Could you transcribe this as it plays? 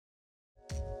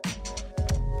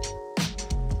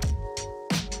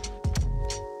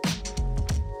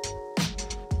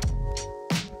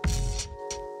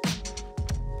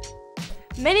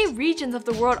Many regions of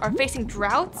the world are facing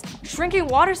droughts, shrinking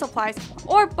water supplies,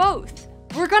 or both.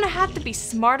 We're gonna have to be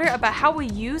smarter about how we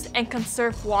use and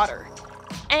conserve water.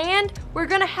 And we're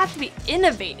gonna have to be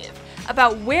innovative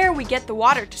about where we get the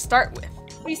water to start with.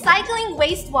 Recycling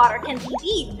wastewater can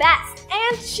be the best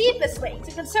and cheapest way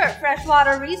to conserve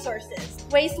freshwater resources.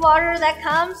 Wastewater that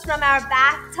comes from our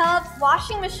bathtubs,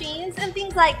 washing machines, and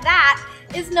things like that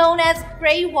is known as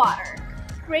greywater.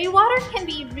 Greywater can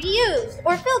be reused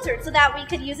or filtered so that we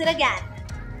could use it again.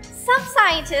 Some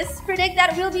scientists predict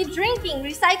that we'll be drinking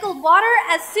recycled water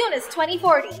as soon as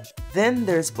 2040. Then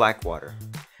there's black water.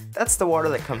 That's the water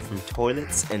that comes from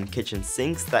toilets and kitchen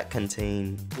sinks that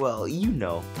contain, well, you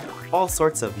know, all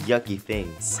sorts of yucky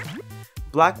things.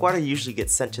 Black water usually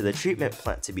gets sent to the treatment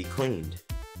plant to be cleaned.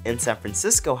 In San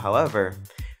Francisco, however,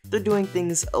 they're doing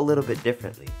things a little bit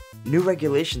differently. New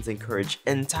regulations encourage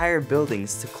entire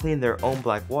buildings to clean their own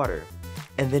black water,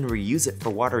 and then reuse it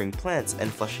for watering plants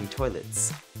and flushing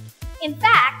toilets. In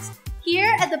fact,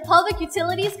 here at the Public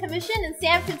Utilities Commission in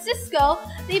San Francisco,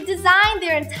 they've designed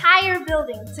their entire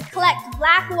building to collect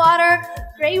black water,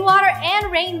 greywater,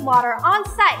 and rainwater on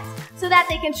site so that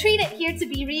they can treat it here to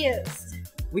be reused.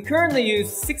 We currently use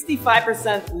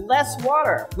 65% less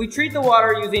water. We treat the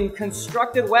water using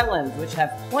constructed wetlands, which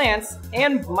have plants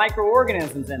and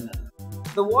microorganisms in them.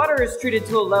 The water is treated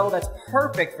to a level that's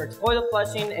perfect for toilet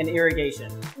flushing and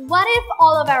irrigation. What if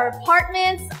all of our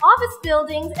apartments, office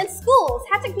buildings, and schools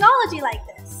had technology like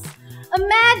this?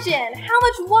 Imagine how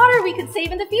much water we could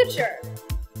save in the future.